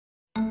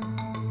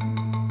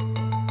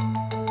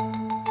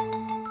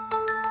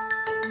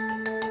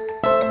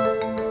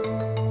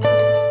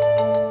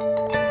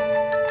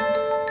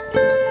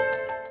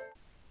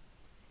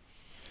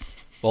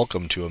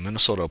Welcome to a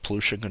Minnesota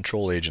Pollution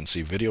Control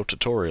Agency video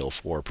tutorial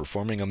for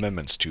performing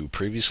amendments to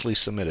previously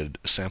submitted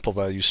sample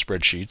value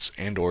spreadsheets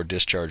and/or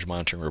discharge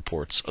monitoring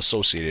reports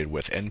associated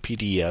with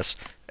NPDES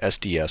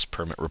SDS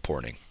permit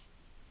reporting.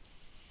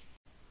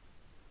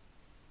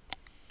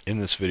 In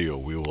this video,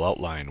 we will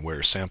outline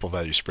where sample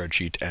value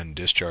spreadsheet and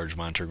discharge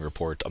monitoring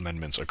report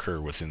amendments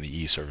occur within the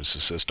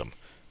e-services system.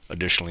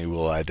 Additionally, we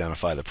will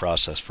identify the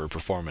process for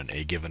performing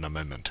a given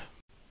amendment.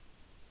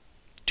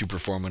 To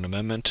perform an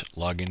amendment,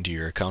 log into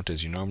your account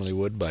as you normally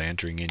would by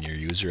entering in your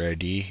user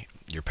ID,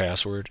 your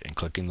password, and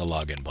clicking the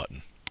login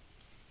button.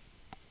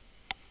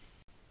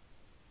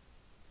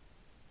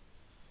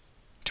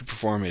 To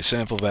perform a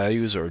sample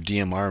values or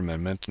DMR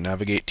amendment,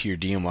 navigate to your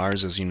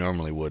DMRs as you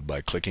normally would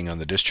by clicking on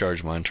the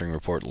Discharge Monitoring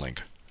Report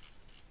link.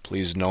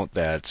 Please note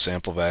that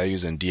sample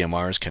values and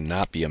DMRs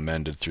cannot be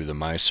amended through the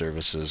My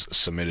Services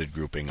Submitted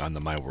grouping on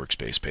the My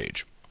Workspace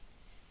page.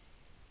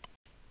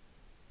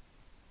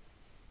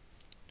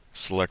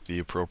 Select the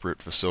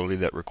appropriate facility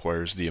that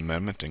requires the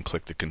amendment and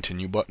click the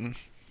Continue button.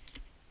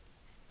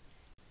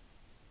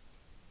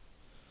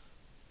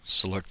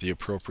 Select the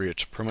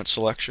appropriate permit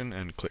selection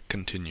and click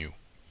Continue.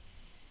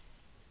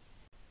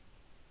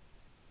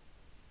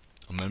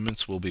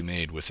 Amendments will be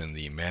made within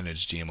the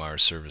Manage DMR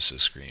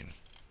Services screen.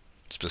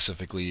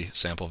 Specifically,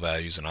 sample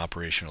values and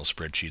operational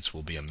spreadsheets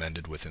will be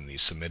amended within the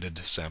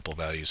Submitted Sample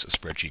Values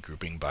spreadsheet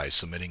grouping by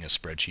submitting a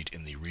spreadsheet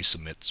in the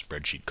Resubmit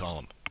spreadsheet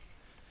column.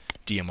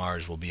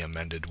 DMRs will be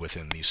amended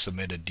within the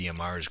Submitted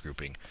DMRs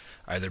grouping,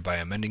 either by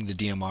amending the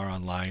DMR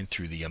online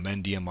through the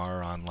Amend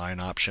DMR online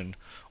option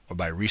or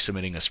by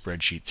resubmitting a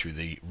spreadsheet through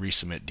the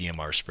Resubmit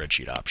DMR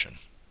spreadsheet option.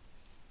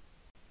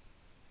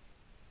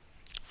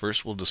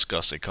 First, we'll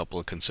discuss a couple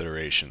of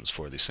considerations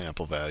for the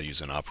sample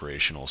values and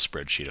operational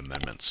spreadsheet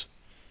amendments.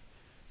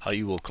 How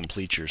you will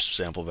complete your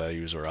sample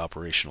values or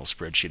operational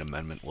spreadsheet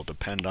amendment will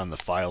depend on the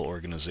file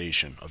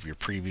organization of your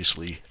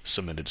previously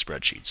submitted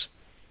spreadsheets.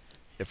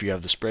 If you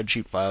have the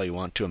spreadsheet file you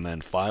want to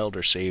amend filed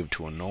or saved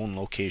to a known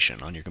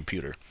location on your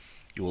computer,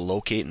 you will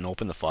locate and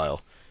open the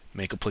file,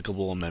 make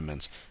applicable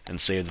amendments,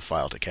 and save the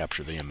file to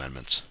capture the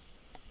amendments.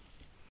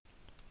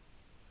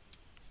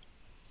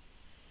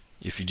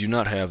 If you do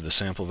not have the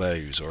sample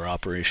values or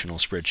operational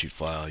spreadsheet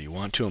file you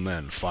want to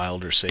amend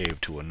filed or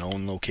saved to a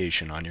known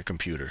location on your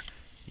computer,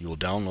 you will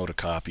download a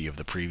copy of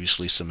the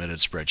previously submitted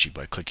spreadsheet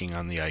by clicking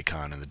on the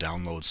icon in the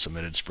Download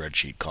Submitted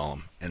Spreadsheet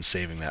column and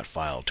saving that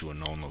file to a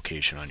known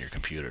location on your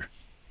computer.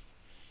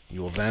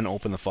 You will then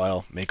open the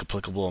file, make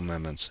applicable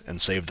amendments, and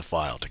save the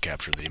file to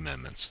capture the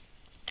amendments.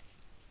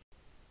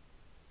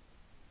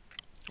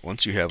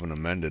 Once you have an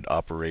amended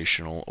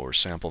operational or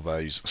sample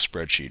values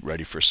spreadsheet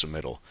ready for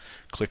submittal,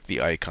 click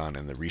the icon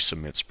in the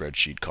Resubmit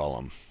Spreadsheet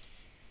column.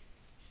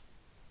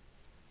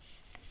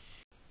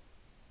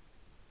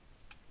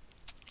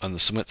 On the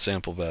Submit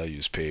Sample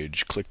Values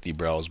page, click the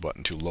Browse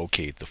button to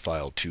locate the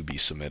file to be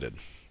submitted,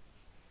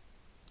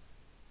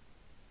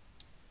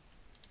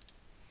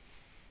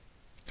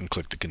 and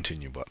click the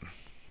Continue button.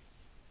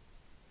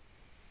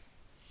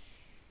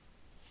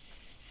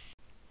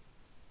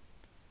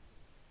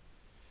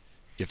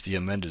 If the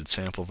amended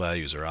sample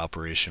values or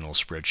operational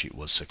spreadsheet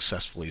was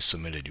successfully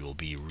submitted, you will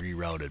be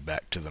rerouted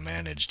back to the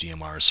Manage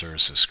DMR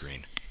Services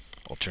screen.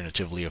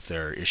 Alternatively, if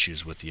there are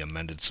issues with the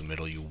amended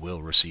submittal, you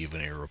will receive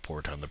an error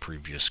report on the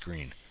previous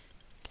screen.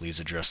 Please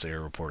address the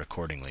error report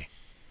accordingly.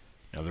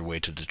 Another way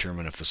to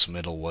determine if the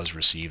submittal was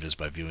received is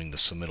by viewing the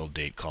Submittal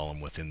Date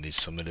column within the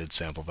Submitted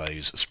Sample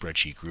Values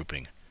spreadsheet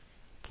grouping.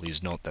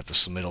 Please note that the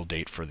submittal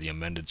date for the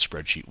amended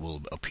spreadsheet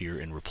will appear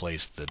and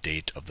replace the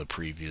date of the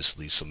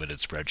previously submitted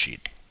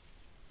spreadsheet.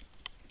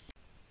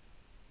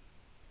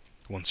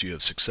 Once you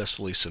have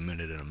successfully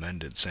submitted an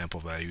amended sample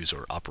values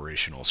or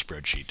operational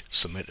spreadsheet,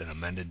 submit an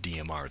amended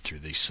DMR through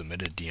the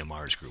Submitted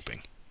DMRs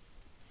grouping.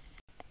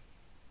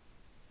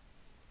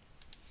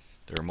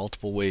 There are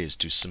multiple ways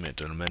to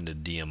submit an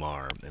amended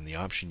DMR, and the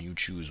option you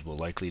choose will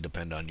likely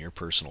depend on your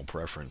personal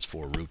preference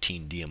for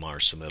routine DMR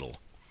submittal.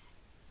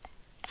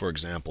 For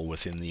example,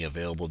 within the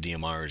Available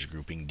DMRs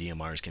grouping,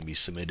 DMRs can be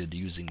submitted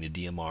using the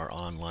DMR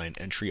online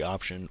entry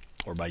option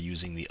or by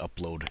using the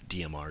Upload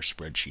DMR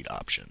spreadsheet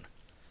option.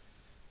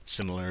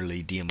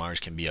 Similarly,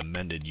 DMRs can be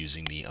amended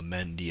using the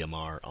Amend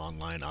DMR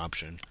online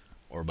option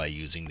or by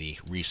using the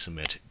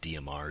Resubmit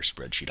DMR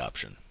spreadsheet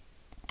option.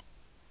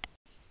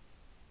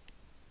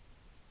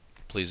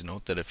 Please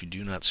note that if you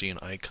do not see an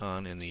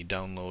icon in the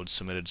Download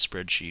Submitted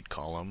Spreadsheet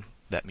column,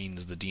 that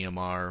means the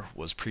DMR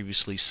was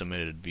previously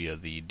submitted via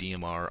the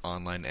DMR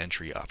online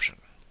entry option.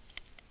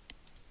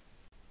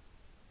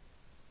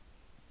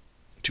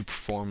 To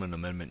perform an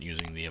amendment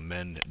using the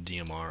Amend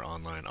DMR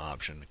online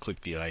option, click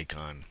the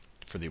icon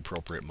for the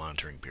appropriate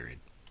monitoring period.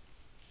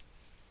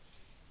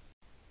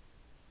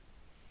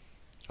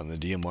 On the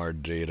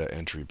DMR data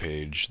entry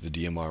page, the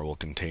DMR will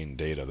contain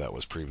data that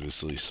was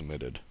previously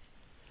submitted.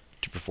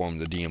 To perform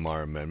the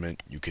DMR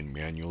amendment, you can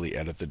manually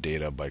edit the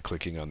data by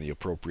clicking on the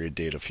appropriate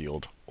data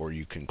field, or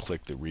you can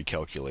click the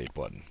Recalculate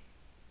button.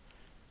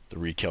 The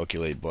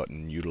Recalculate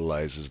button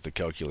utilizes the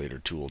calculator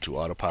tool to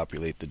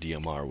auto-populate the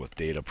DMR with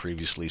data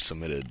previously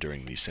submitted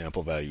during the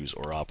sample values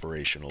or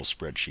operational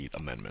spreadsheet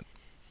amendment.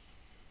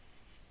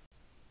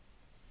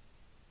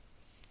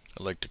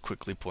 I'd like to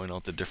quickly point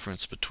out the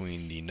difference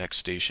between the Next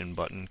Station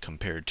button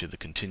compared to the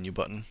Continue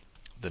button.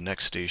 The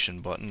Next Station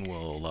button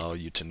will allow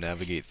you to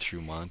navigate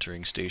through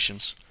monitoring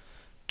stations.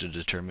 To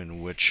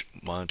determine which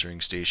monitoring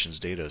station's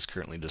data is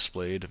currently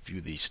displayed, view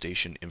the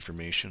station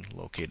information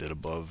located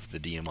above the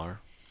DMR.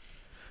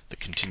 The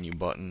Continue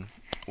button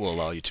will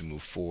allow you to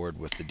move forward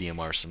with the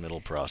DMR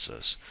submittal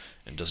process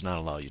and does not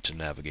allow you to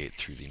navigate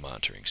through the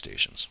monitoring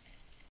stations.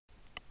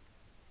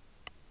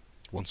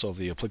 Once all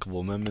the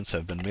applicable amendments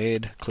have been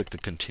made, click the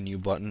Continue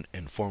button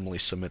and formally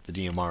submit the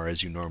DMR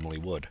as you normally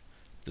would.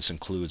 This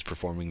includes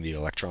performing the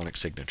electronic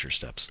signature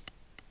steps.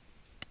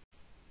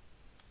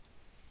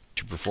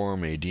 To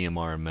perform a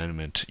DMR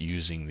amendment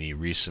using the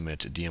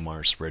Resubmit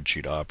DMR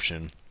spreadsheet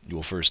option, you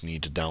will first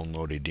need to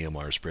download a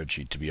DMR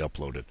spreadsheet to be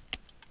uploaded.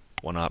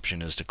 One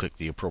option is to click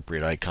the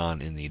appropriate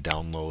icon in the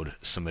Download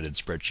Submitted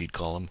Spreadsheet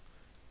column.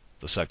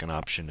 The second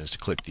option is to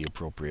click the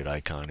appropriate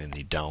icon in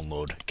the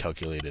Download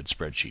Calculated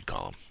Spreadsheet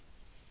column.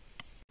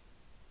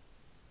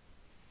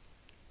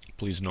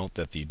 Please note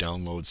that the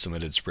Download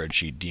Submitted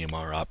Spreadsheet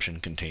DMR option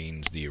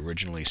contains the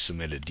originally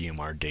submitted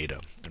DMR data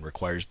and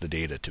requires the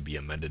data to be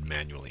amended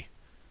manually,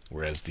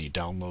 whereas the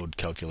Download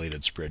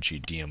Calculated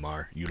Spreadsheet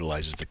DMR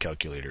utilizes the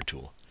calculator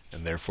tool,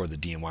 and therefore the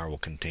DMR will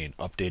contain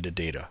updated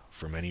data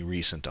from any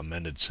recent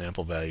amended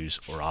sample values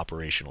or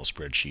operational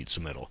spreadsheet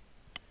submittal.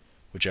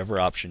 Whichever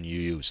option you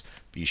use,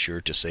 be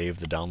sure to save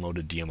the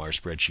downloaded DMR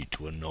spreadsheet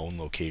to a known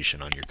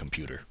location on your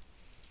computer.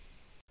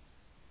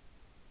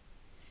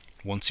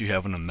 Once you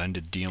have an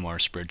amended DMR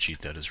spreadsheet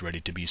that is ready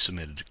to be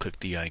submitted, click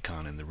the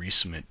icon in the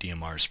Resubmit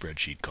DMR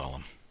spreadsheet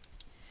column.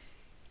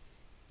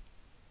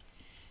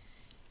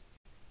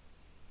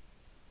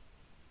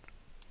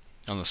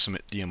 On the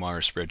Submit DMR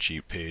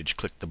spreadsheet page,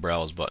 click the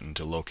Browse button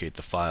to locate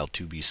the file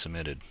to be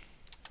submitted.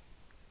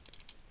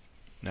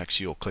 Next,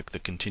 you'll click the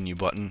Continue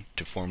button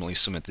to formally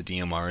submit the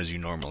DMR as you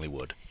normally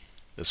would.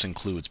 This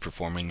includes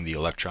performing the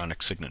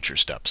electronic signature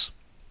steps.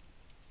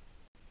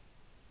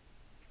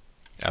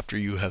 After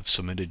you have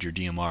submitted your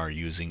DMR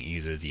using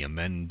either the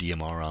Amend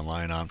DMR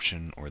Online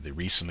option or the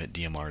Resubmit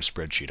DMR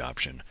spreadsheet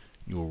option,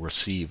 you will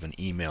receive an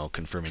email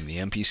confirming the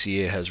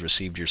MPCA has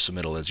received your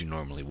submittal as you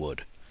normally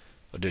would.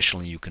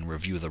 Additionally, you can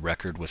review the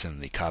record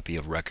within the Copy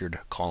of Record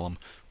column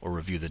or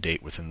review the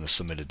date within the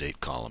Submitted Date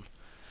column.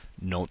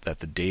 Note that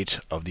the date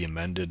of the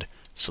amended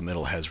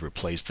submittal has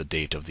replaced the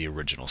date of the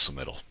original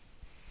submittal.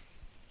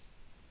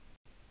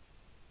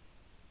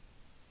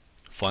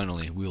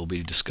 Finally, we will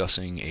be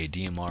discussing a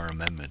DMR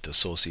amendment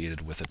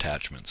associated with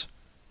attachments.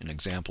 An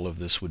example of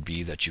this would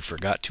be that you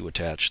forgot to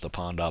attach the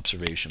pond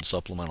observation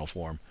supplemental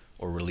form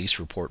or release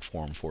report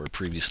form for a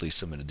previously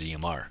submitted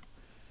DMR.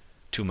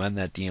 To amend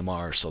that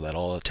DMR so that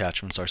all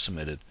attachments are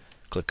submitted,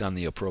 click on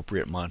the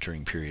appropriate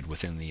monitoring period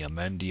within the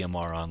Amend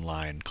DMR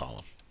Online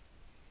column.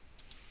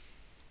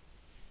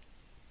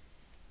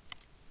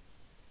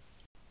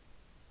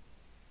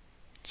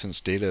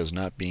 Since data is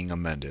not being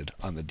amended,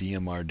 on the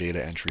DMR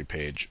data entry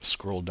page,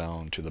 scroll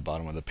down to the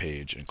bottom of the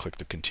page and click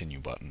the Continue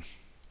button.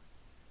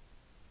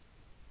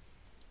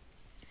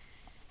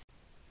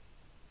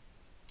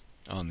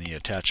 On the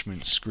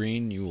attachment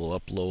screen, you will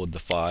upload the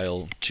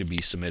file to be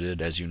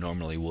submitted as you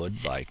normally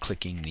would by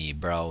clicking the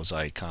Browse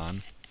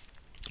icon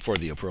for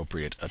the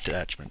appropriate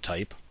attachment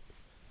type.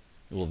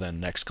 You will then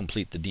next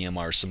complete the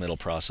DMR submittal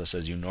process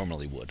as you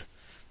normally would.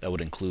 That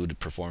would include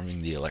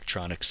performing the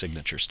electronic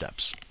signature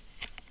steps.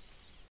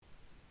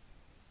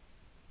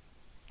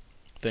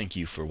 Thank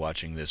you for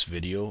watching this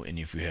video, and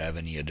if you have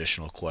any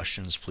additional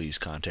questions, please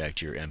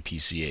contact your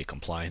MPCA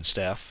compliance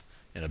staff.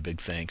 And a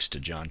big thanks to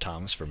John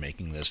Thomas for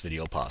making this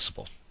video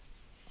possible.